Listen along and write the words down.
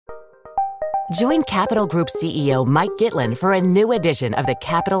Join Capital Group CEO Mike Gitlin for a new edition of the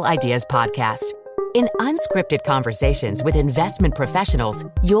Capital Ideas Podcast. In unscripted conversations with investment professionals,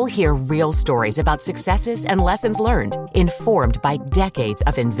 you'll hear real stories about successes and lessons learned, informed by decades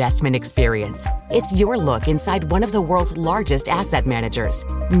of investment experience. It's your look inside one of the world's largest asset managers.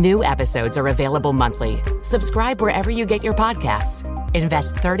 New episodes are available monthly. Subscribe wherever you get your podcasts.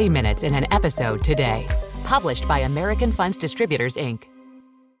 Invest 30 minutes in an episode today. Published by American Funds Distributors, Inc.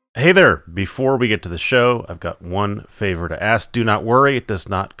 Hey there, before we get to the show, I've got one favor to ask. Do not worry, it does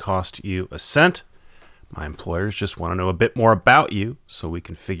not cost you a cent. My employers just want to know a bit more about you so we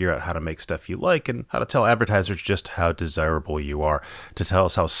can figure out how to make stuff you like and how to tell advertisers just how desirable you are. To tell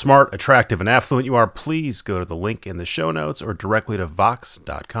us how smart, attractive, and affluent you are, please go to the link in the show notes or directly to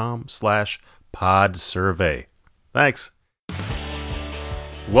vox.com/podsurvey. Thanks.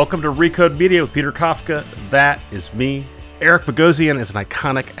 Welcome to Recode Media with Peter Kafka. That is me. Eric Bogosian is an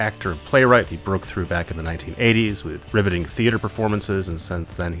iconic actor and playwright. He broke through back in the 1980s with riveting theater performances, and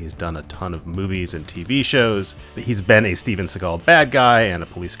since then he's done a ton of movies and TV shows. He's been a Steven Seagal bad guy and a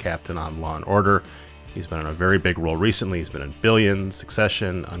police captain on Law & Order. He's been in a very big role recently. He's been in Billions,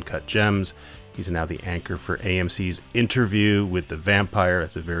 Succession, Uncut Gems. He's now the anchor for AMC's Interview with the Vampire.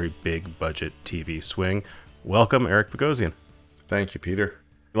 It's a very big budget TV swing. Welcome, Eric Bogosian. Thank you, Peter.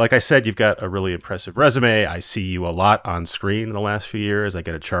 Like I said, you've got a really impressive resume. I see you a lot on screen in the last few years. I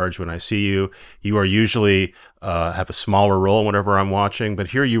get a charge when I see you. You are usually have a smaller role whenever I'm watching,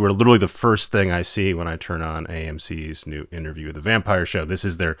 but here you were literally the first thing I see when I turn on AMC's new Interview with the Vampire show. This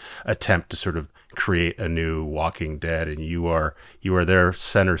is their attempt to sort of create a new Walking Dead, and you are there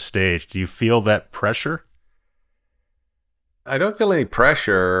center stage. Do you feel that pressure? I don't feel any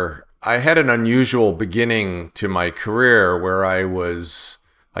pressure. I had an unusual beginning to my career where I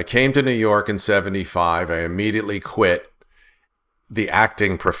came to New York in 75. I immediately quit the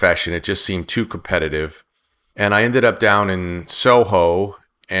acting profession. It just seemed too competitive. And I ended up down in Soho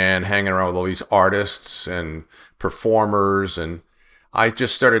and hanging around with all these artists and performers. And I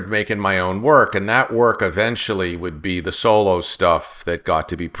just started making my own work. And that work eventually would be the solo stuff that got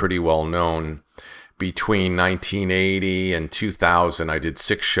to be pretty well known. Between 1980 and 2000, I did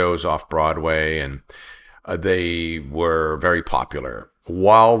 6 shows off Broadway, and they were very popular.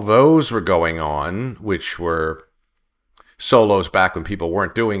 While those were going on, which were solos back when people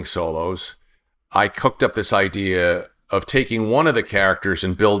weren't doing solos, I cooked up this idea of taking one of the characters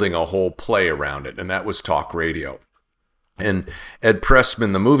and building a whole play around it, and that was talk radio. And Ed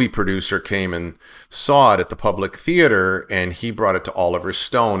Pressman, the movie producer, came and saw it at the Public Theater, and he brought it to Oliver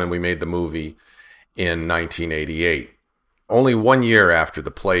Stone, and we made the movie in 1988, only 1 year after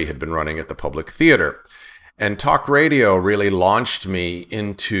the play had been running at the Public Theater. And talk radio really launched me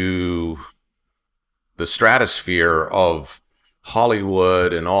into the stratosphere of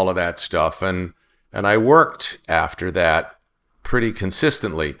Hollywood and all of that stuff. And I worked after that pretty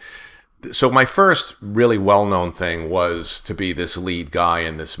consistently. So my first really well-known thing was to be this lead guy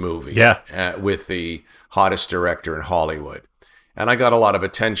in this movie. With the hottest director in Hollywood. And I got a lot of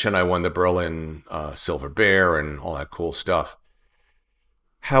attention. I won the Berlin Silver Bear and all that cool stuff.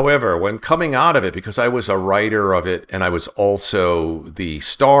 However, when coming out of it, because I was a writer of it and I was also the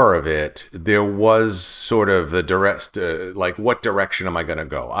star of it, there was sort of the direct, what direction am I going to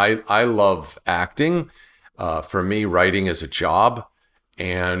go? I love acting. For me, writing is a job,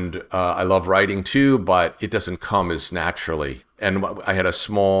 and I love writing too, but it doesn't come as naturally. And I had a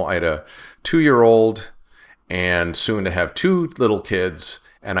 2-year-old and soon to have 2 little kids,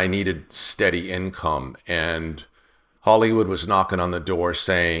 and I needed steady income. And Hollywood was knocking on the door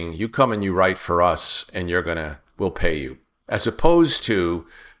saying, you come and you write for us and we'll pay you. As opposed to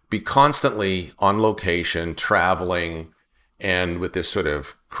be constantly on location, traveling, and with this sort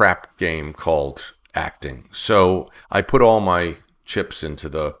of crap game called acting. So I put all my chips into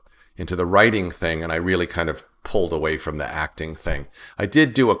the writing thing, and I really kind of pulled away from the acting thing. I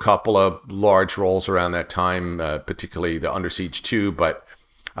did do a couple of large roles around that time, particularly the Under Siege 2, but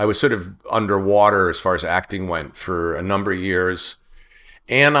I was sort of underwater as far as acting went for a number of years.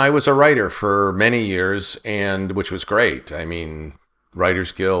 And I was a writer for many years, and which was great. I mean,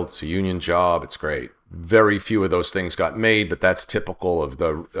 Writers Guild, it's a union job. It's great. Very few of those things got made, but that's typical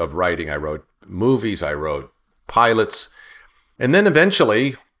of writing. I wrote movies. I wrote pilots. And then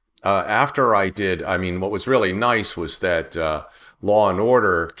eventually, after I did, what was really nice was that Law and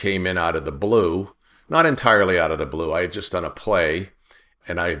Order came in out of the blue. Not entirely out of the blue. I had just done a play.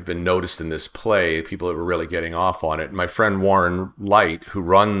 And I had been noticed in this play, people that were really getting off on it. My friend Warren Light, who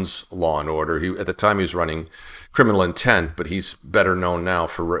runs Law and Order, at the time he was running Criminal Intent, but he's better known now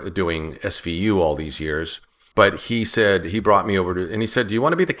for doing SVU all these years. But he said, he brought me over and he said, do you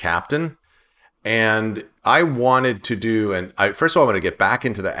want to be the captain? And I wanted to do, first of all, I wanted to get back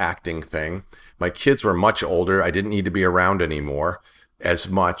into the acting thing. My kids were much older. I didn't need to be around anymore as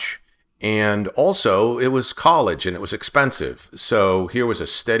much. And also, it was college and it was expensive. So here was a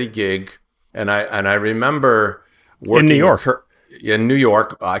steady gig. And I remember working in New York. In New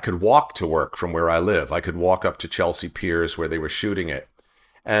York, I could walk to work from where I live. I could walk up to Chelsea Piers where they were shooting it.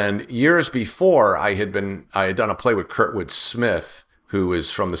 And years before, I had done a play with Kurtwood Smith, who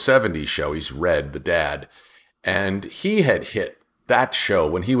is from the 70s show. He's Red, the dad. And he had hit that show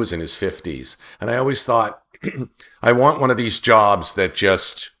when he was in his 50s. And I always thought, I want one of these jobs that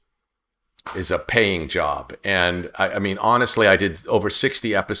just is a paying job. And I mean, honestly, I did over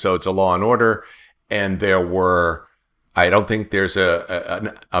 60 episodes of Law and Order, and I don't think there's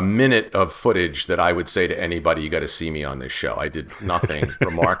a minute of footage that I would say to anybody, you got to see me on this show. I did nothing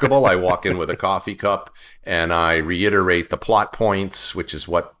remarkable. I walk in with a coffee cup and I reiterate the plot points, which is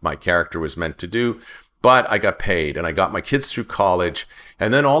what my character was meant to do. But I got paid and I got my kids through college.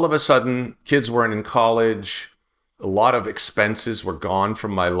 And then all of a sudden, kids weren't in college. A lot of expenses were gone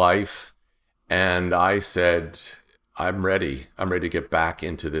from my life. And I said, I'm ready. I'm ready to get back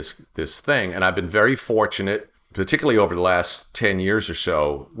into this thing. And I've been very fortunate, particularly over the last 10 years or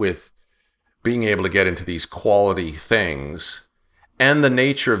so, with being able to get into these quality things. And the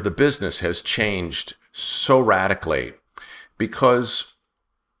nature of the business has changed so radically, because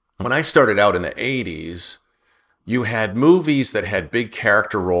when I started out in the 80s, you had movies that had big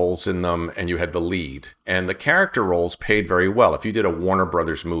character roles in them and you had the lead. And the character roles paid very well. If you did a Warner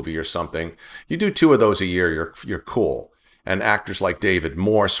Brothers movie or something, you do 2 of those a year, you're cool. And actors like David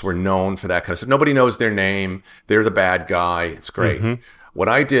Morse were known for that kind of stuff. Nobody knows their name. They're the bad guy. It's great. Mm-hmm. When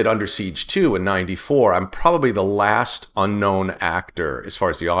I did Under Siege 2 in 94, I'm probably the last unknown actor, as far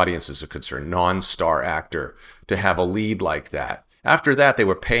as the audiences are concerned, non-star actor, to have a lead like that. After that, they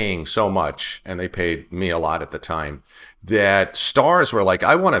were paying so much, and they paid me a lot at the time, that stars were like,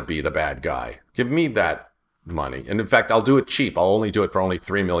 I want to be the bad guy. Give me that money. And in fact, I'll do it cheap. I'll only do it for only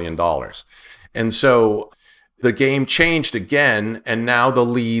 $3 million. And so the game changed again, and now the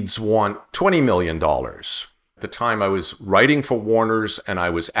leads want $20 million. At the time, I was writing for Warner's, and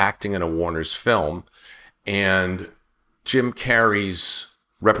I was acting in a Warner's film, and Jim Carrey's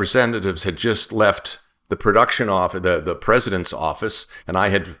representatives had just left the production office, the president's office, and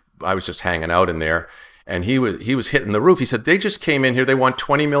I was just hanging out in there, and he was hitting the roof. He said, they just came in here, they want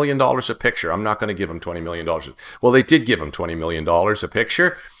 $20 million a picture. I'm not going to give them $20 million. Well, they did give him $20 million a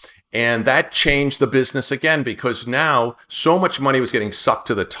picture, and that changed the business again, because now so much money was getting sucked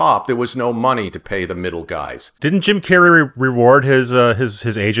to the top, there was no money to pay the middle guys. Didn't Jim Carrey reward his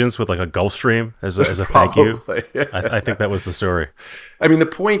agents with like a Gulfstream as a thank you? I think that was the story. I mean, the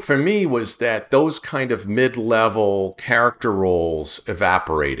point for me was that those kind of mid-level character roles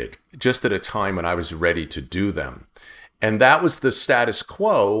evaporated just at a time when I was ready to do them. And that was the status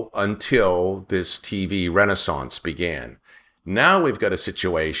quo until this TV renaissance began. Now we've got a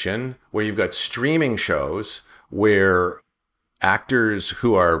situation where you've got streaming shows where actors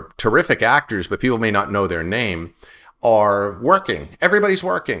who are terrific actors, but people may not know their name, are working. Everybody's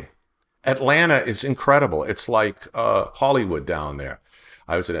working. Atlanta is incredible. It's like Hollywood down there.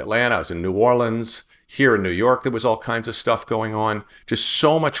 I was in Atlanta, I was in New Orleans. Here in New York, there was all kinds of stuff going on. Just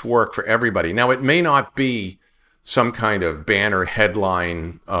so much work for everybody. Now, it may not be some kind of banner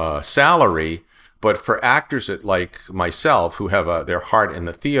headline salary, but for actors like myself who have their heart in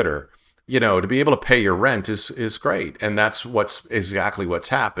the theater, to be able to pay your rent is great. And that's exactly what's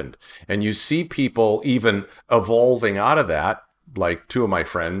happened. And you see people even evolving out of that, like 2 of my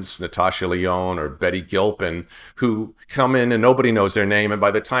friends, Natasha Lyonne or Betty Gilpin, who come in and nobody knows their name. And by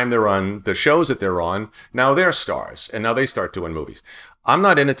the time they're on the shows that they're on, now they're stars. And now they start doing movies. I'm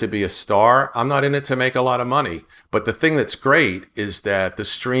not in it to be a star. I'm not in it to make a lot of money. But the thing that's great is that the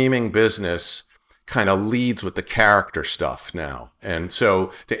streaming business kind of leads with the character stuff now. And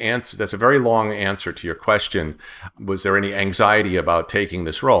so to answer, that's a very long answer to your question. Was there any anxiety about taking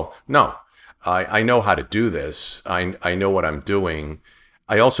this role? No. I know how to do this. I know what I'm doing.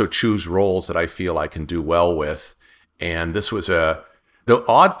 I also choose roles that I feel I can do well with. And this was the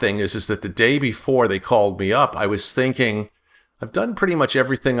odd thing is that the day before they called me up, I was thinking, I've done pretty much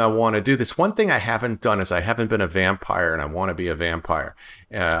everything I want to do. This one thing I haven't done is I haven't been a vampire, and I want to be a vampire.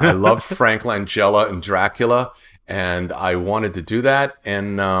 I love Frank Langella and Dracula, and I wanted to do that.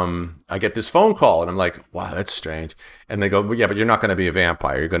 And I get this phone call, and I'm like, wow, that's strange. And they go, well, yeah, but you're not going to be a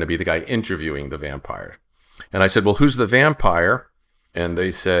vampire. You're going to be the guy interviewing the vampire. And I said, well, who's the vampire? And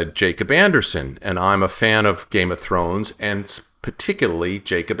they said, Jacob Anderson. And I'm a fan of Game of Thrones, and particularly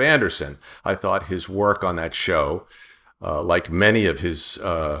Jacob Anderson. I thought his work on that show, like many of his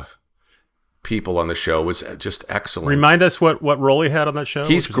people on the show was just excellent. Remind us what role he had on that show.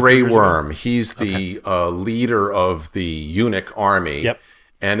 He's Grey Worm. He's the leader of the eunuch army. Yep.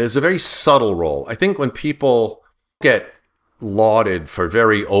 And it's a very subtle role. I think when people get lauded for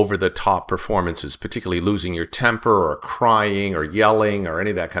very over-the-top performances, particularly losing your temper or crying or yelling or any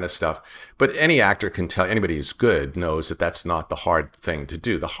of that kind of stuff. But any actor can tell, anybody who's good knows that that's not the hard thing to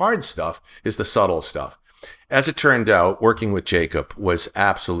do. The hard stuff is the subtle stuff. As it turned out, working with Jacob was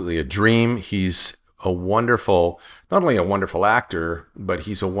absolutely a dream. He's a wonderful, not only a wonderful actor, but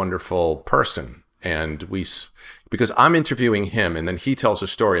he's a wonderful person. And because I'm interviewing him and then he tells a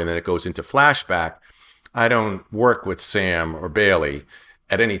story and then it goes into flashback, I don't work with Sam or Bailey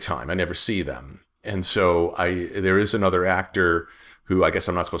at any time. I never see them. And so there is another actor who I guess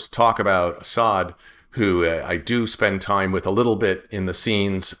I'm not supposed to talk about, Assad, who I do spend time with a little bit in the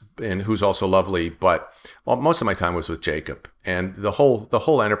scenes and who's also lovely. But most of my time was with Jacob. And the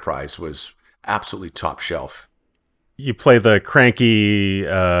whole enterprise was absolutely top shelf. You play the cranky,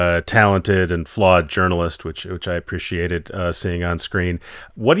 talented, and flawed journalist, which I appreciated seeing on screen.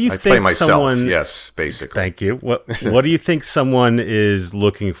 What do you think? I play myself. Someone? Yes, basically. Thank you. What do you think someone is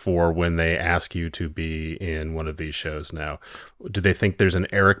looking for when they ask you to be in one of these shows now? Do they think there's an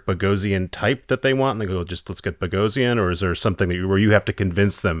Eric Bogosian type that they want, and they go, "Just let's get Bogosian," or is there something where you have to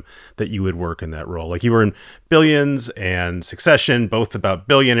convince them that you would work in that role? Like you were in Billions and Succession, both about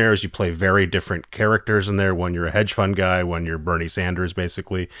billionaires. You play very different characters in there. One you're a hedge fund guy, one you're Bernie Sanders,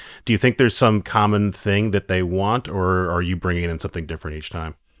 basically. Do you think there's some common thing that they want, or are you bringing in something different each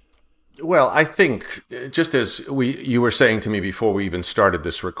time? Well, I think just as you were saying to me before we even started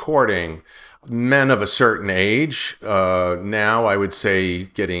this recording, men of a certain age, now I would say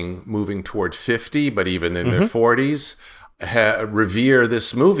moving toward 50, but even in their 40s, revere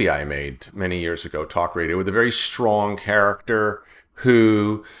this movie I made many years ago, Talk Radio, with a very strong character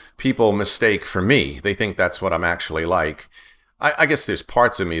who people mistake for me. They think that's what I'm actually like. I guess there's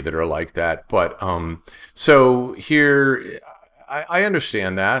parts of me that are like that, but so here I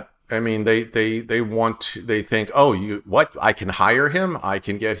understand that. I mean, they think, oh, I can hire him. I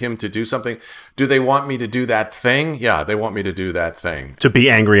can get him to do something. Do they want me to do that thing? Yeah, they want me to do that thing. To be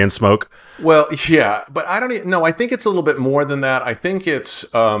angry and smoke? Well, yeah, but I don't know. I think it's a little bit more than that. I think it's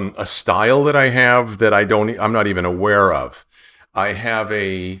a style that I have that I'm not even aware of. I have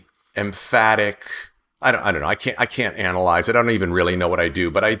a emphatic, I don't know. I can't analyze it. I don't even really know what I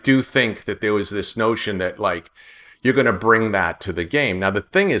do, but I do think that there was this notion that like, you're going to bring that to the game. Now, the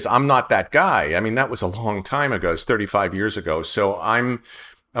thing is, I'm not that guy. I mean, that was a long time ago. It's 35 years ago. So I'm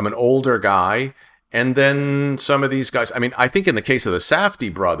an older guy. And then some of these guys, I mean, I think in the case of the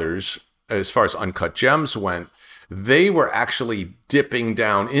Safdie brothers, as far as Uncut Gems went, they were actually dipping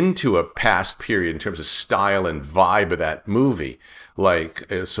down into a past period in terms of style and vibe of that movie, like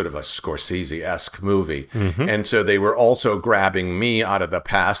sort of a Scorsese-esque movie. Mm-hmm. And so they were also grabbing me out of the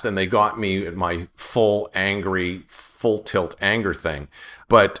past, and they got me at my full tilt anger thing.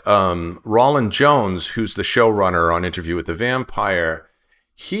 But Roland Jones, who's the showrunner on Interview with the Vampire,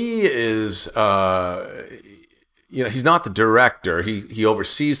 he is... he's not the director. He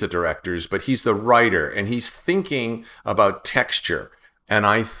oversees the directors, but he's the writer, and he's thinking about texture. And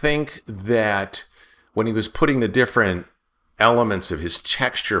I think that when he was putting the different elements of his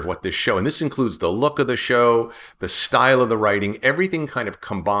texture of what this show, and this includes the look of the show, the style of the writing, everything kind of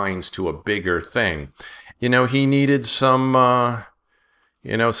combines to a bigger thing. He needed some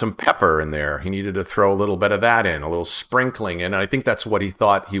pepper in there. He needed to throw a little bit of that in, a little sprinkling. And I think that's what he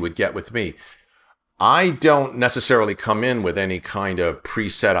thought he would get with me. I don't necessarily come in with any kind of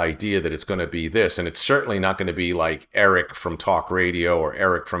preset idea that it's going to be this. And it's certainly not going to be like Eric from Talk Radio or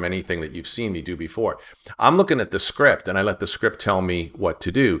Eric from anything that you've seen me do before. I'm looking at the script and I let the script tell me what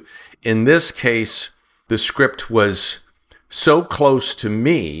to do. In this case, the script was so close to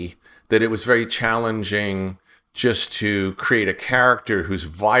me that it was very challenging just to create a character who's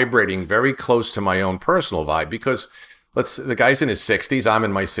vibrating very close to my own personal vibe, because the guy's in his 60s. I'm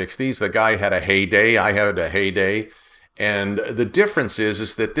in my 60s. The guy had a heyday. I had a heyday. And the difference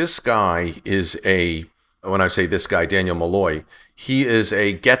is that this guy is when I say this guy, Daniel Malloy, he is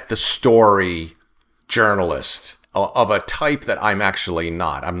a get the story journalist of a type that I'm actually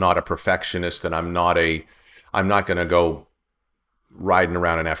not. I'm not a perfectionist, and I'm not going to go riding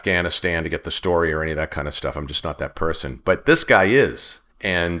around in Afghanistan to get the story or any of that kind of stuff. I'm just not that person. But this guy is.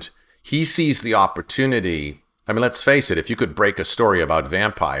 And he sees the opportunity. I mean, let's face it, if you could break a story about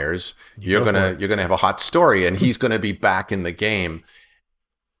vampires, you're going to have a hot story, and he's going to be back in the game.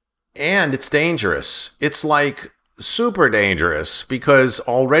 And it's dangerous. It's like super dangerous, because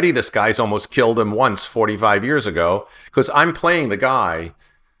already this guy's almost killed him once 45 years ago, because I'm playing the guy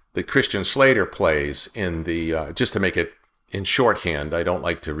that Christian Slater plays in the, just to make it in shorthand, I don't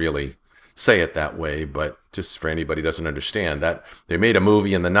like to really say it that way, but just for anybody who doesn't understand that, they made a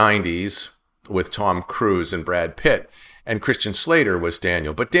movie in the 90s with Tom Cruise and Brad Pitt, and Christian Slater was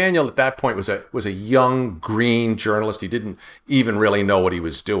Daniel. But Daniel at that point was a young green journalist. He didn't even really know what he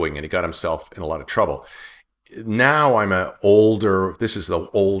was doing, and he got himself in a lot of trouble. Now I'm this is the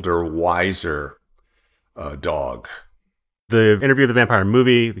older, wiser dog. The Interview with the Vampire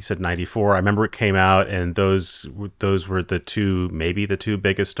movie, they said 94. I remember it came out, and those were maybe the two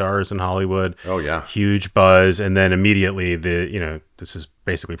biggest stars in Hollywood. Oh, yeah. Huge buzz. And then immediately, this is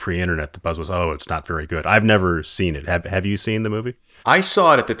basically pre-internet. The buzz was, oh, it's not very good. I've never seen it. Have you seen the movie? I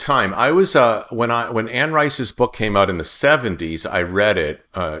saw it at the time. I was, when Anne Rice's book came out in the 70s, I read it,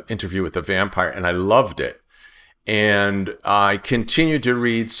 Interview with the Vampire, and I loved it. And I continued to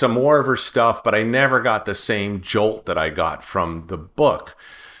read some more of her stuff, but I never got the same jolt that I got from the book.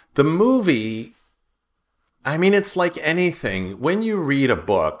 The movie, I mean, it's like anything. When you read a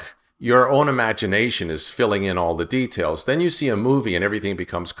book, your own imagination is filling in all the details. Then you see a movie and everything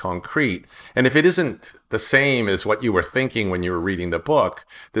becomes concrete. And if it isn't the same as what you were thinking when you were reading the book,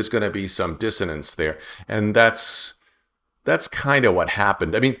 there's going to be some dissonance there. And that's kind of what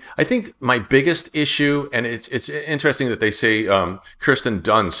happened. I mean, I think my biggest issue, and it's interesting that they say Kirsten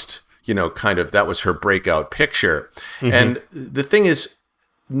Dunst, that was her breakout picture. Mm-hmm. And the thing is,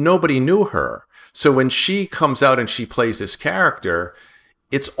 nobody knew her. So when she comes out and she plays this character,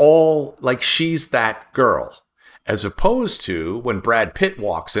 it's all like she's that girl. As opposed to when Brad Pitt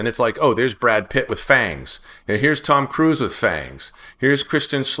walks in, it's like, oh, there's Brad Pitt with fangs. And here's Tom Cruise with fangs. Here's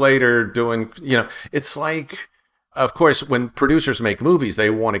Christian Slater doing, it's like... Of course, when producers make movies, they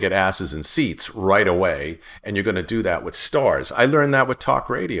want to get asses in seats right away, and you're going to do that with stars. I learned that with talk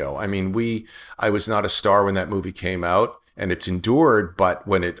radio. I mean, I was not a star when that movie came out, and it's endured, but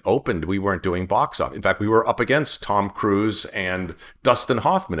when it opened, we weren't doing box office. In fact, we were up against Tom Cruise and Dustin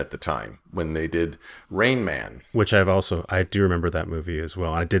Hoffman at the time when they did Rain Man. Which I do remember that movie as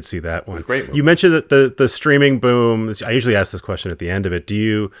well. I did see that one. It was a great movie. You mentioned that the streaming boom, I usually ask this question at the end of it.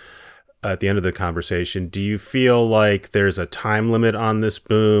 At the end of the conversation, do you feel like there's a time limit on this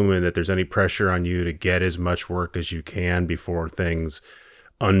boom and that there's any pressure on you to get as much work as you can before things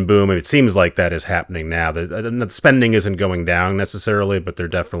unboom? I mean, it seems like that is happening now. The spending isn't going down necessarily, but they're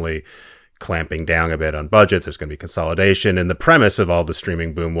definitely clamping down a bit on budgets. There's going to be consolidation. And the premise of all the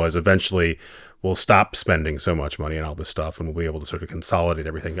streaming boom was eventually we'll stop spending so much money on all this stuff and we'll be able to sort of consolidate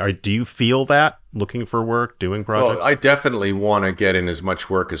everything. Do you feel that looking for work, doing projects? Well, I definitely want to get in as much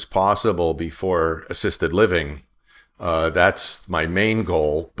work as possible before assisted living. That's my main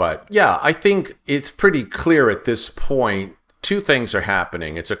goal. But yeah, I think it's pretty clear at this point, two things are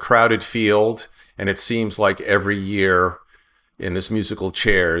happening. It's a crowded field, and it seems like every year in this musical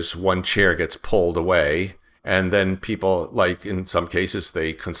chairs, one chair gets pulled away. And then people, like in some cases,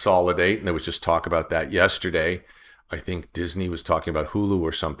 they consolidate. And there was just talk about that yesterday. I think Disney was talking about Hulu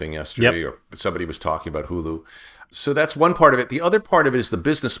or something yesterday, or somebody was talking about Hulu. So that's one part of it. The other part of it is the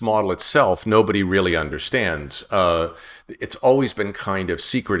business model itself. Nobody really understands. It's always been kind of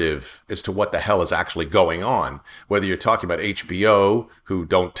secretive as to what the hell is actually going on. Whether you're talking about HBO, who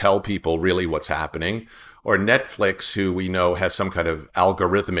don't tell people really what's happening, or Netflix, who we know has some kind of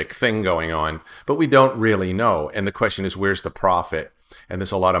algorithmic thing going on, but we don't really know. And the question is, where's the profit? And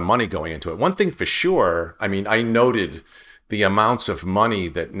there's a lot of money going into it. One thing for sure, I mean, I noted the amounts of money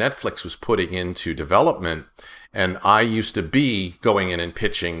that Netflix was putting into development. And I used to be going in and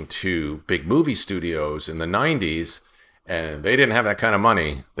pitching to big movie studios in the 90s, and they didn't have that kind of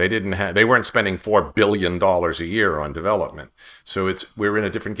money. They weren't spending $4 billion a year on development. So we're in a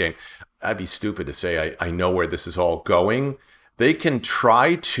different game. I'd be stupid to say I know where this is all going. They can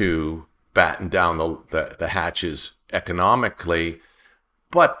try to batten down the hatches economically,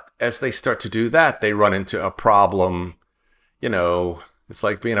 but as they start to do that, they run into a problem. It's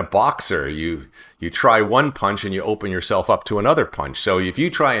like being a boxer. You try one punch and you open yourself up to another punch. So if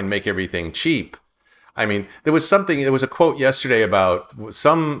you try and make everything cheap, I mean, there was a quote yesterday about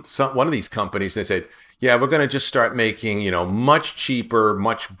some one of these companies, and they said, yeah, we're going to just start making, much cheaper,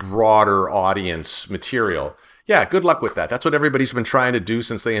 much broader audience material. Yeah, good luck with that. That's what everybody's been trying to do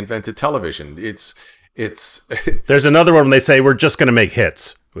since they invented television. It's There's another one when they say we're just going to make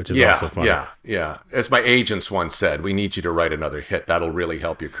hits, which is also fun. Yeah. As my agents once said, we need you to write another hit. That'll really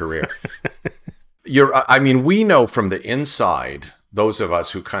help your career. We know from the inside, those of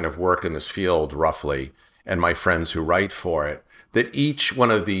us who kind of work in this field roughly, and my friends who write for it, that each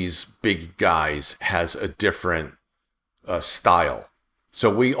one of these big guys has a different style. So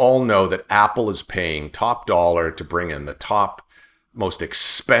we all know that Apple is paying top dollar to bring in the top most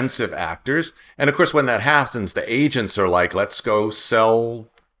expensive actors. And of course, when that happens, the agents are like, let's go sell,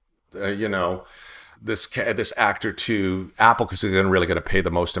 this actor to Apple because they're really going to pay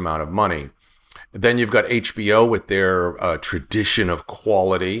the most amount of money. Then you've got HBO with their tradition of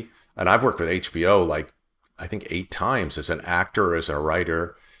quality. And I've worked with HBO like, I think 8 times as an actor, as a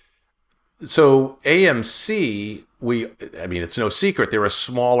writer. So AMC, it's no secret, they're a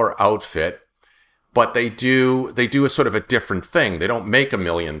smaller outfit, but they do a sort of a different thing. They don't make a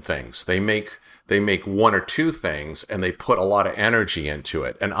million things. They make 1 or 2 things, and they put a lot of energy into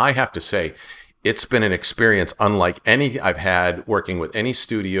it. And I have to say, it's been an experience unlike any I've had working with any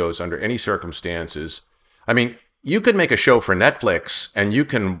studios under any circumstances. I mean, you could make a show for Netflix and you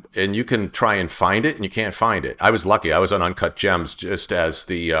can try and find it, and you can't find it. I was lucky. I was on Uncut Gems just as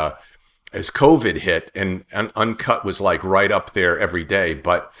as COVID hit, and Uncut was like right up there every day.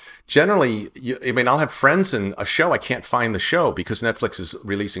 But generally, I'll have friends in a show. I can't find the show because Netflix is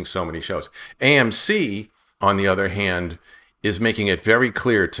releasing so many shows. AMC, on the other hand, is making it very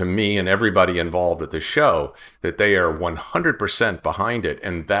clear to me and everybody involved with the show that they are 100% behind it.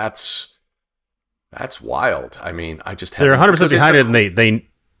 And that's wild. I mean, they're 100% behind it, and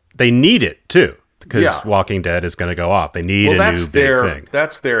they need it too, because Walking Dead is going to go off. They need a new big thing.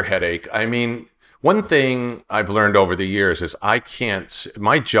 That's their headache. I mean, one thing I've learned over the years is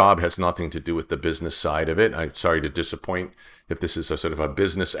my job has nothing to do with the business side of it. I'm sorry to disappoint if this is a sort of a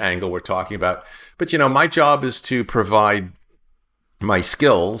business angle we're talking about. But, my job is to provide my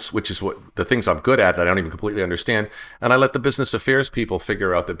skills, which is what the things I'm good at that I don't even completely understand, and I let the business affairs people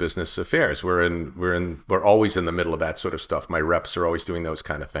figure out the business affairs. We're always in the middle of that sort of stuff. My reps are always doing those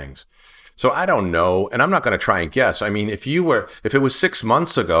kind of things. So I don't know, and I'm not going to try and guess. I mean, if it was 6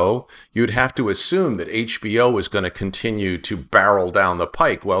 months ago, you'd have to assume that HBO is going to continue to barrel down the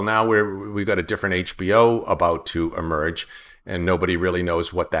pike. Well, now we've got a different HBO about to emerge, and nobody really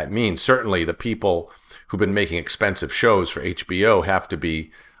knows what that means. Certainly, the people who've been making expensive shows for HBO have to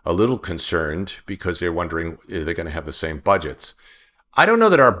be a little concerned because they're wondering if they're going to have the same budgets. I don't know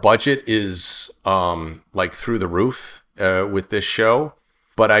that our budget is like through the roof with this show,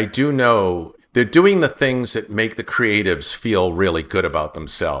 but I do know they're doing the things that make the creatives feel really good about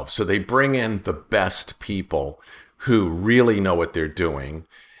themselves. So they bring in the best people who really know what they're doing,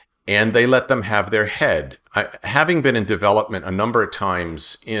 and they let them have their head. Having been in development a number of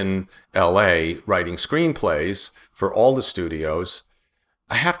times in LA, writing screenplays for all the studios,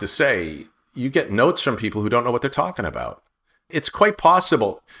 I have to say, you get notes from people who don't know what they're talking about. It's quite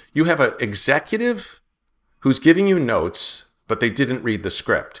possible you have an executive who's giving you notes, but they didn't read the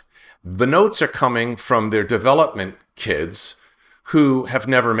script. The notes are coming from their development kids who have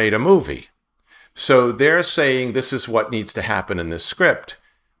never made a movie. So they're saying this is what needs to happen in this script,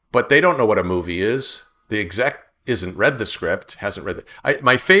 but they don't know what a movie is. The exec hasn't read the script, hasn't read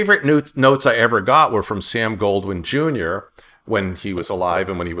my favorite notes I ever got were from Sam Goldwyn Jr. when he was alive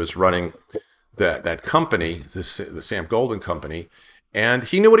and when he was running that company, the Sam Goldwyn Company, and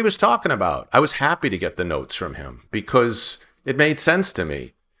he knew what he was talking about. I was happy to get the notes from him because it made sense to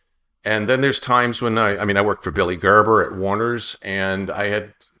me. And then there's times when I worked for Billy Gerber at Warner's, and I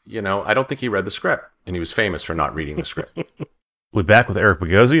don't think he read the script, and he was famous for not reading the script. We'll be back with Eric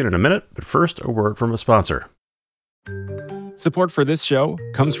Bogosian in a minute, but first, a word from a sponsor. Support for this show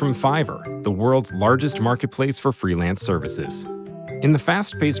comes from Fiverr, the world's largest marketplace for freelance services. In the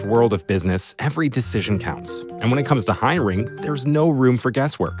fast-paced world of business, every decision counts. And when it comes to hiring, there's no room for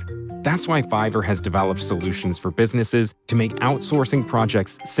guesswork. That's why Fiverr has developed solutions for businesses to make outsourcing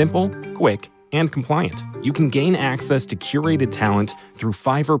projects simple, quick, and compliant. You can gain access to curated talent through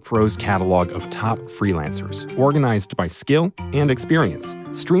Fiverr Pro's catalog of top freelancers, organized by skill and experience.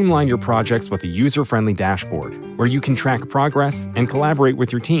 Streamline your projects with a user-friendly dashboard where you can track progress and collaborate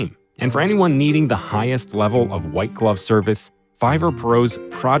with your team. And for anyone needing the highest level of white glove service, Fiverr Pro's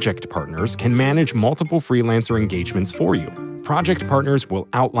project partners can manage multiple freelancer engagements for you. Project partners will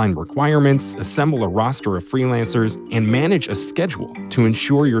outline requirements, assemble a roster of freelancers, and manage a schedule to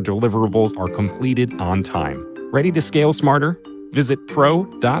ensure your deliverables are completed on time. Ready to scale smarter? Visit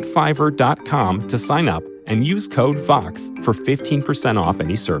pro.fiverr.com to sign up and use code VOX for 15% off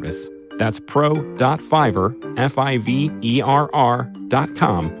any service. That's pro.fiverr,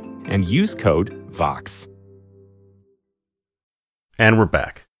 Fiverr.com, and use code VOX. And we're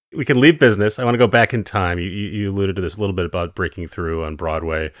back. We can leave business. I want to go back in time. You alluded to this a little bit about breaking through on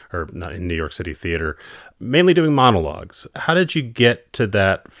Broadway, or not in New York City theater, mainly doing monologues. How did you get to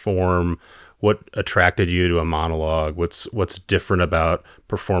that form? What attracted you to a monologue? What's different about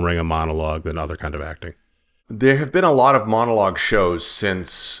performing a monologue than other kind of acting? There have been a lot of monologue shows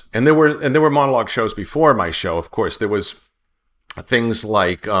since, and there were monologue shows before my show. Of course, there was things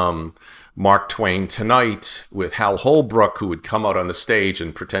like Mark Twain Tonight with Hal Holbrook, who would come out on the stage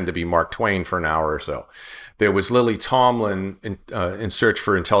and pretend to be Mark Twain for an hour or so. There was Lily Tomlin in Search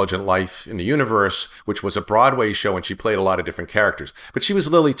for Intelligent Life in the Universe, which was a Broadway show, and she played a lot of different characters. But she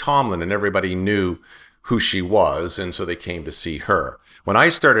was Lily Tomlin, and everybody knew who she was, and so they came to see her. When I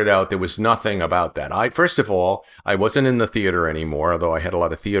started out, there was nothing about that. First of all, I wasn't in the theater anymore, although I had a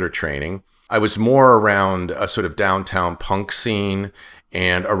lot of theater training. I was more around a sort of downtown punk scene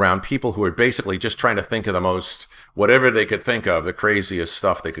and around people who were basically just trying to think of the most, whatever they could think of, the craziest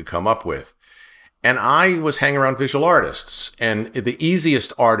stuff they could come up with. And I was hanging around visual artists, and the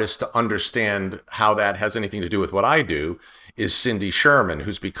easiest artist to understand how that has anything to do with what I do is Cindy Sherman,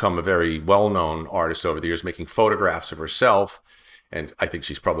 who's become a very well-known artist over the years, making photographs of herself. And I think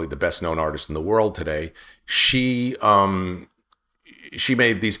she's probably the best known artist in the world today. She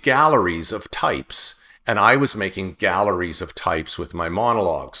made these galleries of types, and I was making galleries of types with my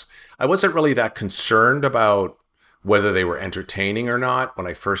monologues. I wasn't really that concerned about whether they were entertaining or not. When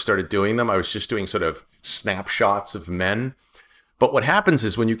I first started doing them, I was just doing sort of snapshots of men. But what happens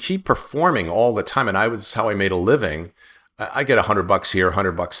is when you keep performing all the time, and this is how I made a living, I get $100 here,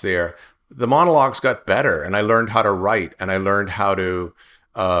 $100 there. The monologues got better, and I learned how to write, and I learned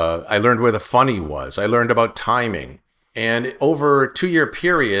I learned where the funny was. I learned about timing. And over a 2-year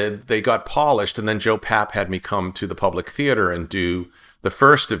period, they got polished, and then Joe Papp had me come to the Public Theater and do the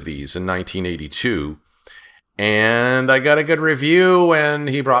first of these in 1982. And I got a good review, and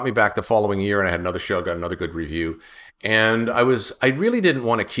he brought me back the following year, and I had another show, got another good review. And I really didn't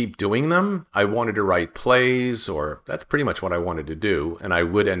want to keep doing them. I wanted to write plays, or that's pretty much what I wanted to do, and I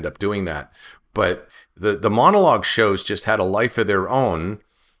would end up doing that. But the monologue shows just had a life of their own,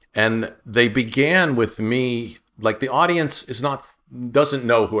 and they began with me. Like, the audience doesn't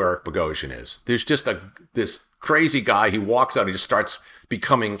know who Eric Bogosian is. There's just this crazy guy. He walks out and he just starts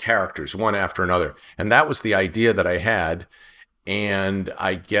becoming characters one after another. And that was the idea that I had. And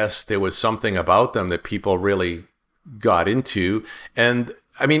I guess there was something about them that people really got into. And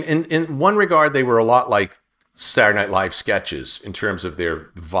I mean, in one regard, they were a lot like Saturday Night Live sketches in terms of their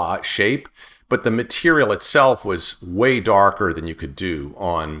shape. But the material itself was way darker than you could do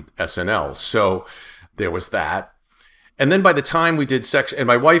on SNL. So there was that. And then by the time we did and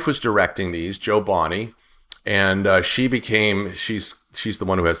my wife was directing these, Jo Bonney, and she's the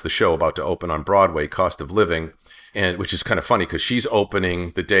one who has the show about to open on Broadway, Cost of Living, and which is kind of funny because she's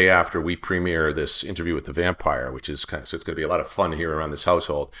opening the day after we premiere this Interview with the Vampire, which is so it's going to be a lot of fun here around this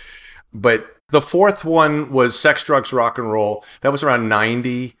household. But the fourth one was Sex, Drugs, Rock and Roll. That was around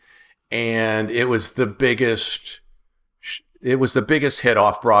 90, and it was the biggest hit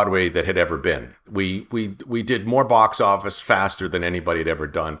off Broadway that had ever been. We did more box office faster than anybody had ever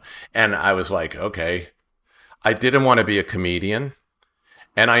done. And I was like, okay, I didn't want to be a comedian.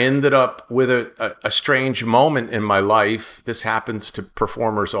 And I ended up with a strange moment in my life. This happens to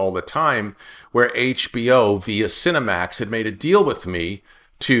performers all the time, where HBO via Cinemax had made a deal with me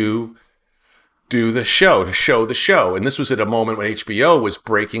to do the show, to show the show. And this was at a moment when HBO was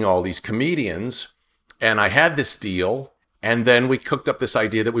breaking all these comedians. And I had this deal. And then we cooked up this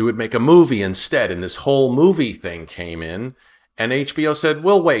idea that we would make a movie instead. And this whole movie thing came in. And HBO said,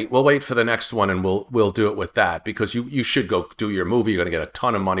 we'll wait for the next one, and we'll do it with that, because you should go do your movie. You're going to get a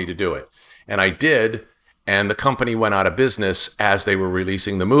ton of money to do it. And I did. And the company went out of business as they were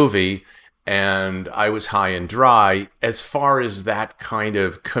releasing the movie. And I was high and dry as far as that kind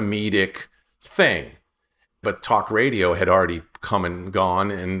of comedic thing. But talk radio had already come and gone,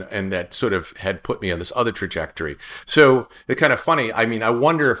 and that sort of had put me on this other trajectory. So it's kind of funny. I mean, I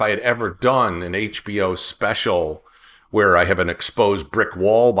wonder if I had ever done an HBO special where I have an exposed brick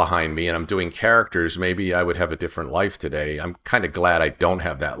wall behind me and I'm doing characters, maybe I would have a different life today. I'm kind of glad I don't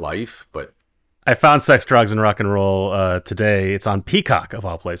have that life, but... I found Sex, Drugs, and Rock and Roll today. It's on Peacock, of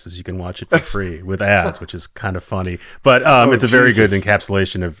all places. You can watch it for free with ads, which is kind of funny. But it's a very good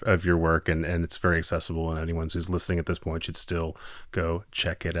encapsulation of your work, and it's very accessible, and anyone who's listening at this point should still go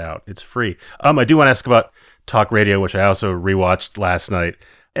check it out. It's free. I do want to ask about talk radio, which I also rewatched last night.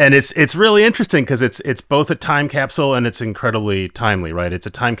 And it's really interesting because it's both a time capsule and it's incredibly timely, right? It's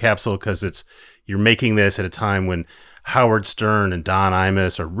a time capsule because you're making this at a time when Howard Stern and Don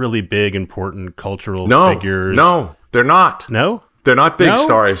Imus are really big, important cultural figures. No, they're not. No? They're not big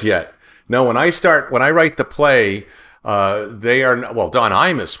stars yet. No, when I write the play, they are, Don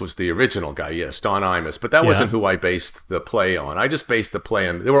Imus was the original guy, yes, Don Imus, but that wasn't who I based the play on. I just based the play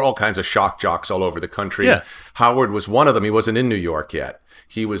on, there were all kinds of shock jocks all over the country. Yeah. Howard was one of them. He wasn't in New York yet.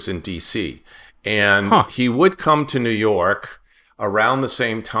 He was in D.C. And he would come to New York around the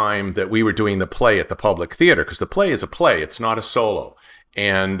same time that we were doing the play at the Public Theater, because the play is a play, it's not a solo.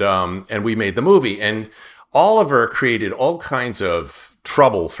 And we made the movie. And Oliver created all kinds of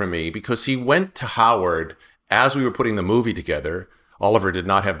trouble for me because he went to Howard as we were putting the movie together. Oliver did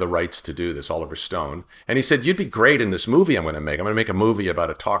not have the rights to do this, Oliver Stone. And he said, you'd be great in this movie I'm going to make. I'm going to make a movie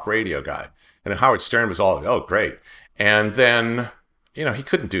about a talk radio guy. And Howard Stern was all, oh, great. And then, he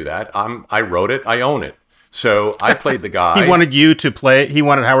couldn't do that. I wrote it. I own it. So I played the guy. He wanted you to play. He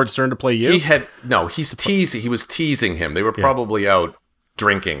wanted Howard Stern to play you? He's teasing. He was teasing him. They were probably out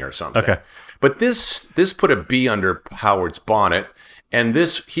drinking or something. Okay. But this put a bee under Howard's bonnet. And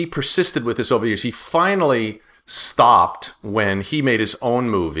he persisted with this over the years. He finally stopped when he made his own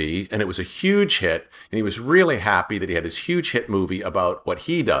movie, and it was a huge hit, and he was really happy that he had this huge hit movie about what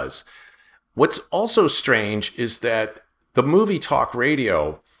he does. What's also strange is that the movie Talk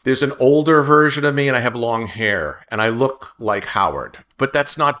Radio, there's an older version of me, and I have long hair, and I look like Howard, but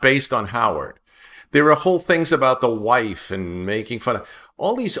that's not based on Howard. There are whole things about the wife and making fun of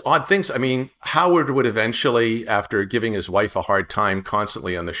all these odd things. I mean, Howard would eventually, after giving his wife a hard time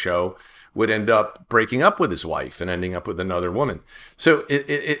constantly on the show, would end up breaking up with his wife and ending up with another woman. So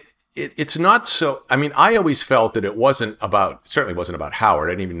it's not so, I mean, I always felt that certainly wasn't about Howard.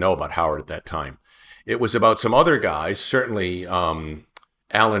 I didn't even know about Howard at that time. It was about some other guys. Certainly,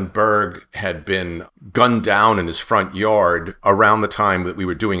 Alan Berg had been gunned down in his front yard around the time that we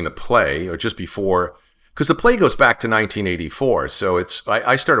were doing the play, or just before, because the play goes back to 1984. So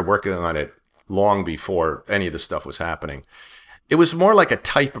I started working on it long before any of this stuff was happening. It was more like a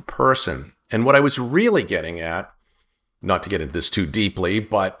type of person. And what I was really getting at, not to get into this too deeply,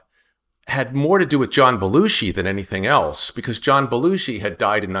 but had more to do with John Belushi than anything else, because John Belushi had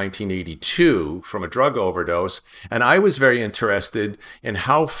died in 1982 from a drug overdose. And I was very interested in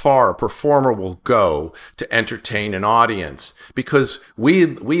how far a performer will go to entertain an audience, because we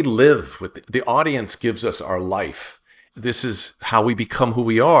live with the audience gives us our life. This is how we become who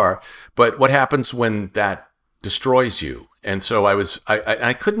we are. But what happens when that destroys you? And so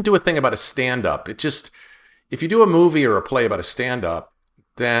I couldn't do a thing about a stand-up. If you do a movie or a play about a stand-up,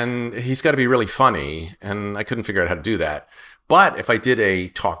 then he's got to be really funny. And I couldn't figure out how to do that. But if I did a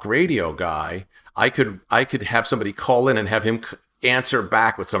talk radio guy, I could have somebody call in and have him answer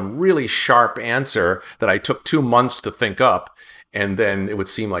back with some really sharp answer that I took 2 months to think up. And then it would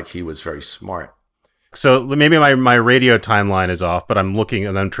seem like he was very smart. So maybe my radio timeline is off, but I'm looking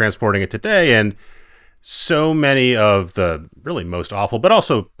and I'm transporting it today, and so many of the really most awful, but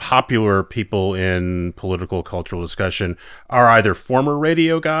also popular people in political cultural discussion are either former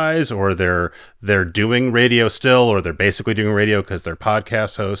radio guys, or they're doing radio still, or they're basically doing radio because they're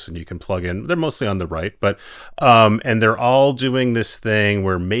podcast hosts and you can plug in. They're mostly on the right, but and they're all doing this thing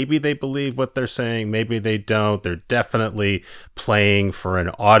where maybe they believe what they're saying, maybe they don't. They're definitely playing for an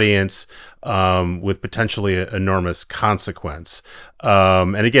audience with potentially enormous consequence.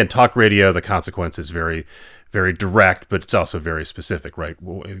 And again, talk radio, the consequence is very, very direct, but it's also very specific, right?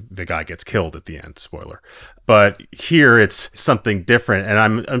 The guy gets killed at the end, spoiler. But here it's something different.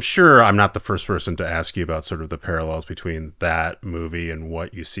 And I'm sure I'm not the first person to ask you about sort of the parallels between that movie and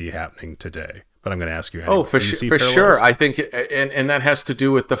what you see happening today. But I'm going to ask you. Oh, for sure. I think, and that has to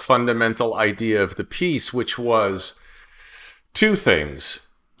do with the fundamental idea of the piece, which was two things.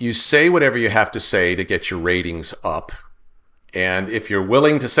 You say whatever you have to say to get your ratings up. And if you're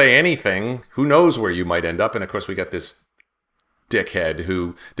willing to say anything, who knows where you might end up. And of course, we got this dickhead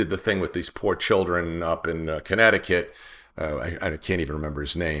who did the thing with these poor children up in Connecticut. I can't even remember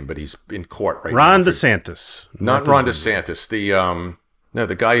his name, but he's in court right now. Ron DeSantis. Not Ron DeSantis.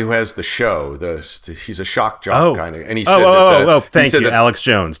 The guy who has the show. He's a shock jock kind of. And he said thank you, Alex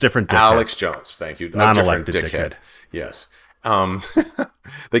Jones. Different dickhead. Alex Jones, thank you. Non-elected dickhead. Yes.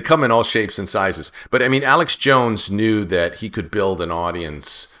 They come in all shapes and sizes. But I mean, Alex Jones knew that he could build an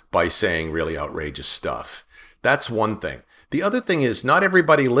audience by saying really outrageous stuff. That's one thing. The other thing is not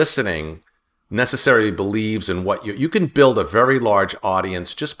everybody listening necessarily believes in what you can build a very large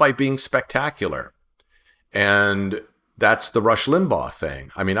audience just by being spectacular. And that's the Rush Limbaugh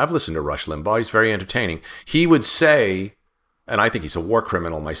thing. I mean, I've listened to Rush Limbaugh. He's very entertaining. He would say, and I think he's a war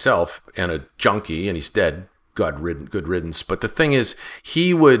criminal myself and a junkie, and he's dead. Good riddance. But the thing is,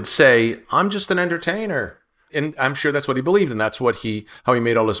 he would say, I'm just an entertainer. And I'm sure that's what he believed, and that's how he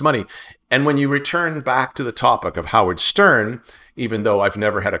made all his money. And when you return back to the topic of Howard Stern, even though I've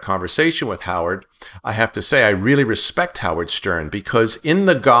never had a conversation with Howard, I have to say I really respect Howard Stern, because in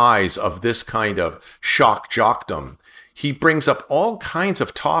the guise of this kind of shock jockdom, he brings up all kinds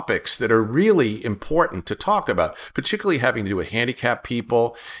of topics that are really important to talk about, particularly having to do with handicapped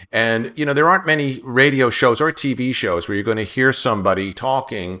people. And, there aren't many radio shows or TV shows where you're going to hear somebody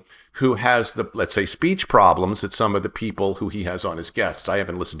talking who has the, let's say, speech problems that some of the people who he has on as guests. I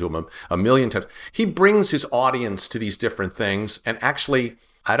haven't listened to him a million times. He brings his audience to these different things. And actually,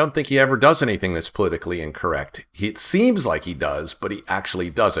 I don't think he ever does anything that's politically incorrect. It seems like he does, but he actually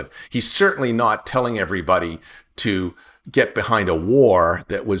doesn't. He's certainly not telling everybody to get behind a war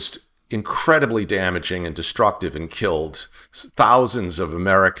that was incredibly damaging and destructive and killed thousands of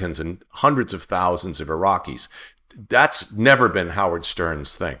Americans and hundreds of thousands of Iraqis. That's never been Howard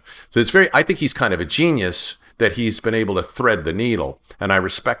Stern's thing. So I think he's kind of a genius that he's been able to thread the needle, and I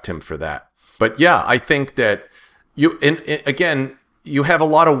respect him for that. But yeah, I think that again, you have a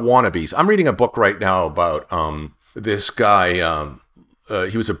lot of wannabes. I'm reading a book right now about this guy.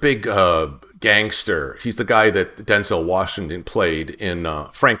 He was a big gangster. He's the guy that Denzel Washington played in,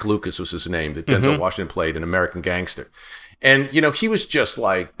 Frank Lucas was his name, that Denzel Washington played in American Gangster. And, he was just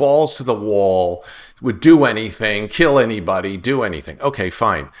like balls to the wall, would do anything, kill anybody, do anything. Okay,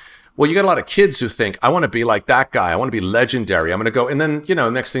 fine. Well, you got a lot of kids who think, I want to be like that guy. I want to be legendary. I'm going to go. And then,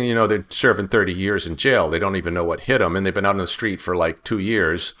 next thing you know, they're serving 30 years in jail. They don't even know what hit them. And they've been out on the street for like 2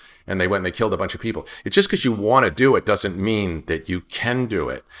 years. And they went and they killed a bunch of people. It's just because you want to do it doesn't mean that you can do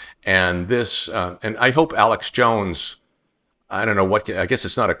it. And and I hope Alex Jones, I don't know I guess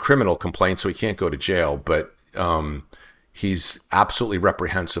it's not a criminal complaint, so he can't go to jail, but he's absolutely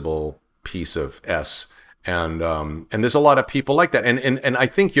reprehensible piece of S. And there's a lot of people like that. And I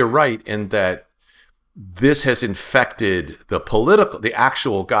think you're right in that this has infected the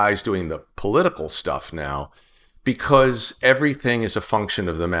actual guys doing the political stuff now, because everything is a function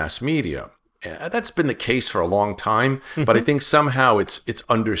of the mass media. That's been the case for a long time, but I think somehow it's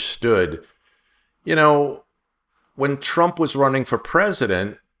understood. When Trump was running for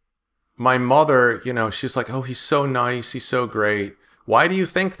president, my mother, she's like, oh, he's so nice, he's so great. Why do you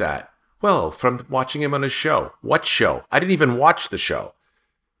think that? Well, from watching him on a show. What show? I didn't even watch the show.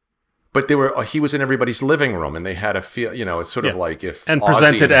 But he was in everybody's living room, and they had a feel, it's sort of like if and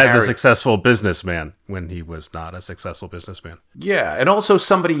presented as a successful businessman when he was not a successful businessman. Yeah, and also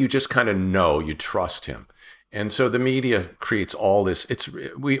somebody you just kind of know, you trust him, and so the media creates all this.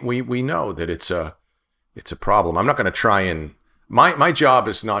 We know that it's a problem. I'm not going to try and my job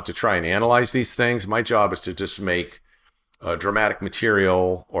is not to try and analyze these things. My job is to just make dramatic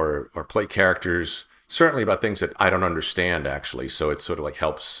material or play characters, certainly about things that I don't understand actually. So it sort of like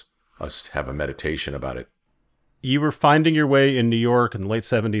helps us have a meditation about it. You were finding your way in New York in the late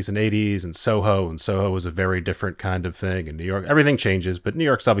 70s and 80s and Soho was a very different kind of thing. In New York, everything changes, but New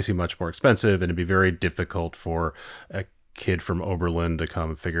York's obviously much more expensive, and it'd be very difficult for a kid from Oberlin to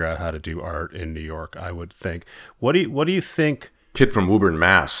come figure out how to do art in New York, I would think. What do you think? Kid from Woburn,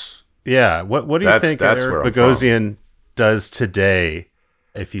 Mass. Yeah. What do you think Eric Bogosian does today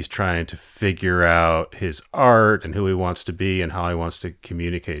if he's trying to figure out his art and who he wants to be and how he wants to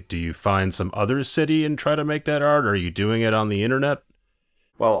communicate? Do you find some other city and try to make that art? Or are you doing it on the internet?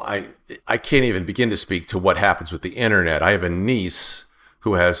 Well, I can't even begin to speak to what happens with the internet. I have a niece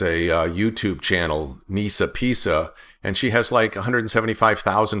who has a YouTube channel, Nisa Pisa, and she has like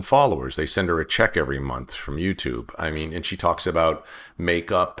 175,000 followers. They send her a check every month from YouTube. I mean, and she talks about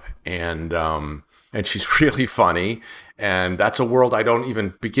makeup and she's really funny. And that's a world I don't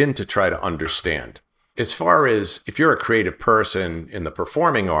even begin to try to understand. As far as if you're a creative person in the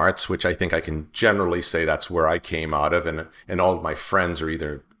performing arts, which I think I can generally say that's where I came out of, and all of my friends are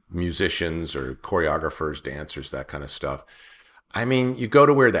either musicians or choreographers, dancers, that kind of stuff. I mean, you go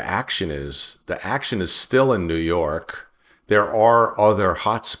to where the action is. The action is still in New York. There are other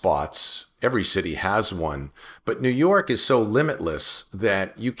hotspots. Every city has one. But New York is so limitless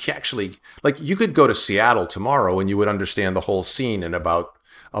that you can actually, like, you could go to Seattle tomorrow and you would understand the whole scene in about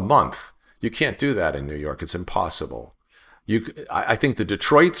a month. You can't do that in New York. It's impossible. I think the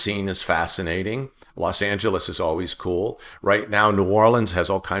Detroit scene is fascinating. Los Angeles is always cool. Right now, New Orleans has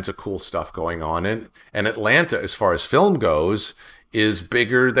all kinds of cool stuff going on. And Atlanta, as far as film goes, is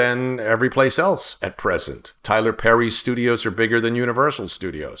bigger than every place else at present. Tyler Perry's studios are bigger than Universal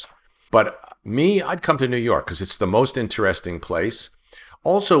Studios. But me, I'd come to New York because it's the most interesting place.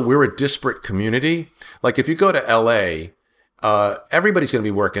 Also, we're a disparate community. Like if you go to LA, everybody's going to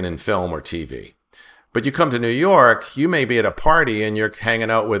be working in film or TV. But you come to New York, you may be at a party and you're hanging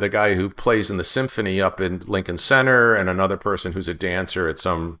out with a guy who plays in the symphony up in Lincoln Center and another person who's a dancer at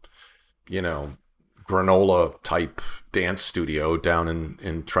some, granola type dance studio down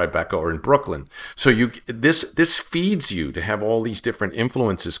in Tribeca or in Brooklyn. So this feeds you to have all these different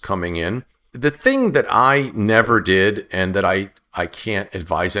influences coming in. the thing that I never did and that I can't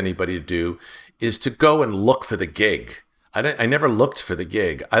advise anybody to do is to go and look for the gig. I never looked for the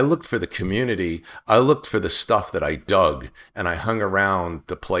gig. I looked for the community. I looked for the stuff that I dug, and I hung around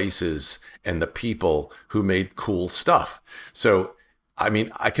the places and the people who made cool stuff. So, I mean,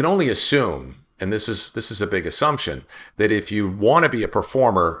 I can only assume, and this is a big assumption, that if you want to be a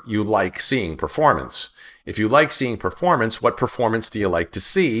performer, you like seeing performance. If you like seeing performance, what performance do you like to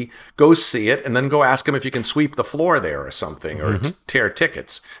see? Go see it, and then go ask them if you can sweep the floor there or something, or tear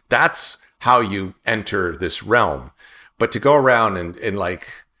tickets. That's how you enter this realm. But to go around and like,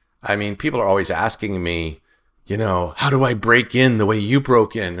 I mean, people are always asking me, you know, how do I break in the way you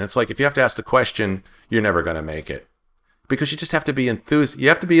broke in? And it's like, if you have to ask the question, you're never going to make it, because you just have to be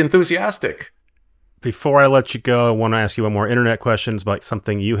enthusiastic. Before I let you go, I want to ask you one more internet questions about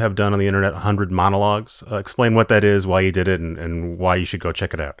something you have done on the internet, 100 Monologues. Explain what that is, why you did it, and why you should go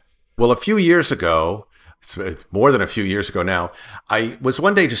check it out. Well, a few years ago, it's more than a few years ago now, I was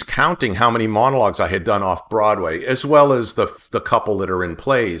one day just counting how many monologues I had done off Broadway, as well as the couple that are in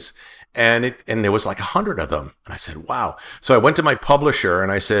plays. And there was like 100 of them. And I said, wow. So I went to my publisher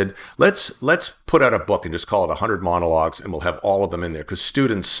and I said, let's put out a book and just call it 100 Monologues, and we'll have all of them in there, because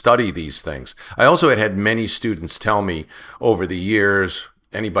students study these things. I also had many students tell me over the years,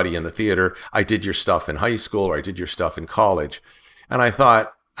 anybody in the theater, I did your stuff in high school, or I did your stuff in college. And I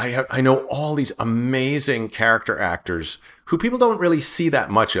thought, I know all these amazing character actors who people don't really see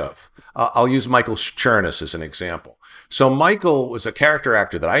that much of. I'll use Michael Chernis as an example. So Michael was a character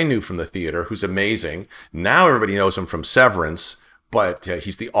actor that I knew from the theater, who's amazing. Now everybody knows him from Severance, but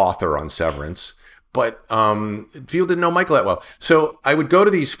he's the author on Severance. But people didn't know Michael that well. So I would go to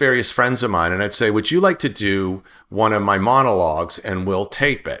these various friends of mine and I'd say, would you like to do one of my monologues, and we'll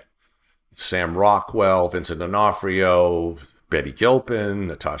tape it? Sam Rockwell, Vincent D'Onofrio, Betty Gilpin,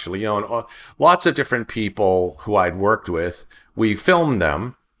 Natasha Lyonne, lots of different people who I'd worked with. We filmed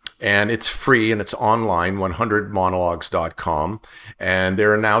them, and it's free, and it's online, 100monologues.com. And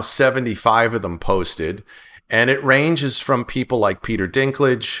there are now 75 of them posted. And it ranges from people like Peter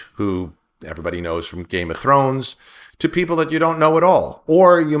Dinklage, who everybody knows from Game of Thrones, to people that you don't know at all.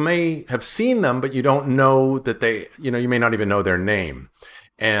 Or you may have seen them, but you don't know that you may not even know their name.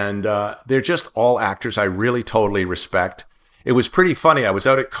 And they're just all actors I really totally respect. It was pretty funny. I was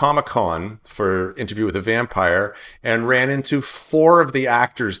out at Comic-Con for Interview with a Vampire and ran into 4 of the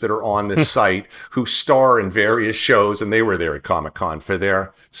actors that are on this site who star in various shows, and they were there at Comic-Con for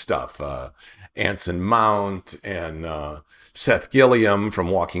their stuff. Anson Mount and Seth Gilliam from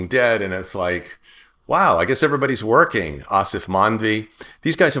Walking Dead. And it's like, wow, I guess everybody's working. Asif Manvi.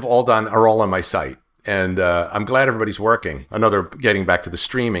 These guys are all on my site. And I'm glad everybody's working. Getting back to the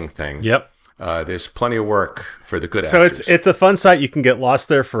streaming thing. Yep. There's plenty of work for the good actors. So it's a fun site. You can get lost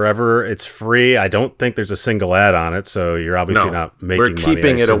there forever. It's free. I don't think there's a single ad on it, so you're obviously not making money. We're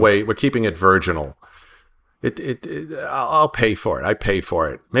keeping it away. We're keeping it virginal. I'll pay for it. I pay for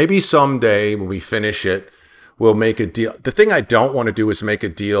it. Maybe someday when we finish it, we'll make a deal. The thing I don't want to do is make a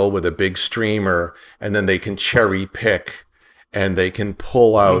deal with a big streamer, and then they can cherry pick and they can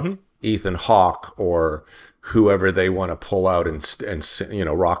pull out Ethan Hawke or whoever they want to pull out, and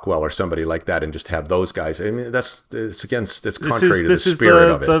Rockwell or somebody like that, and just have those guys. I mean, it's contrary to the spirit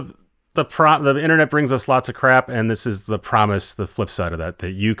of it. The internet brings us lots of crap, and this is the promise, the flip side of that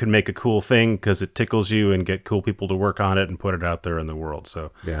you can make a cool thing because it tickles you, and get cool people to work on it and put it out there in the world.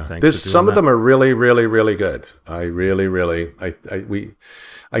 So yeah, some of them are really, really, really good. I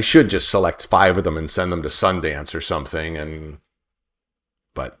should just select 5 of them and send them to Sundance or something,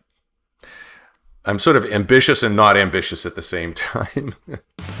 but I'm sort of ambitious and not ambitious at the same time.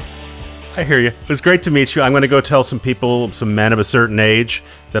 I hear you. It was great to meet you. I'm going to go tell some people, some men of a certain age,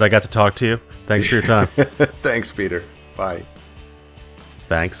 that I got to talk to you. Thanks for your time. Thanks, Peter. Bye.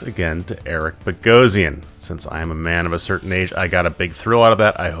 Thanks again to Eric Bogosian. Since I am a man of a certain age, I got a big thrill out of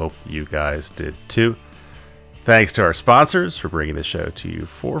that. I hope you guys did too. Thanks to our sponsors for bringing the show to you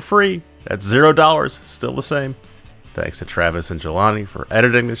for free. That's $0, still the same. Thanks to Travis and Jelani for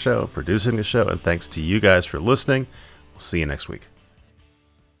editing the show, producing the show, and thanks to you guys for listening. We'll see you next week.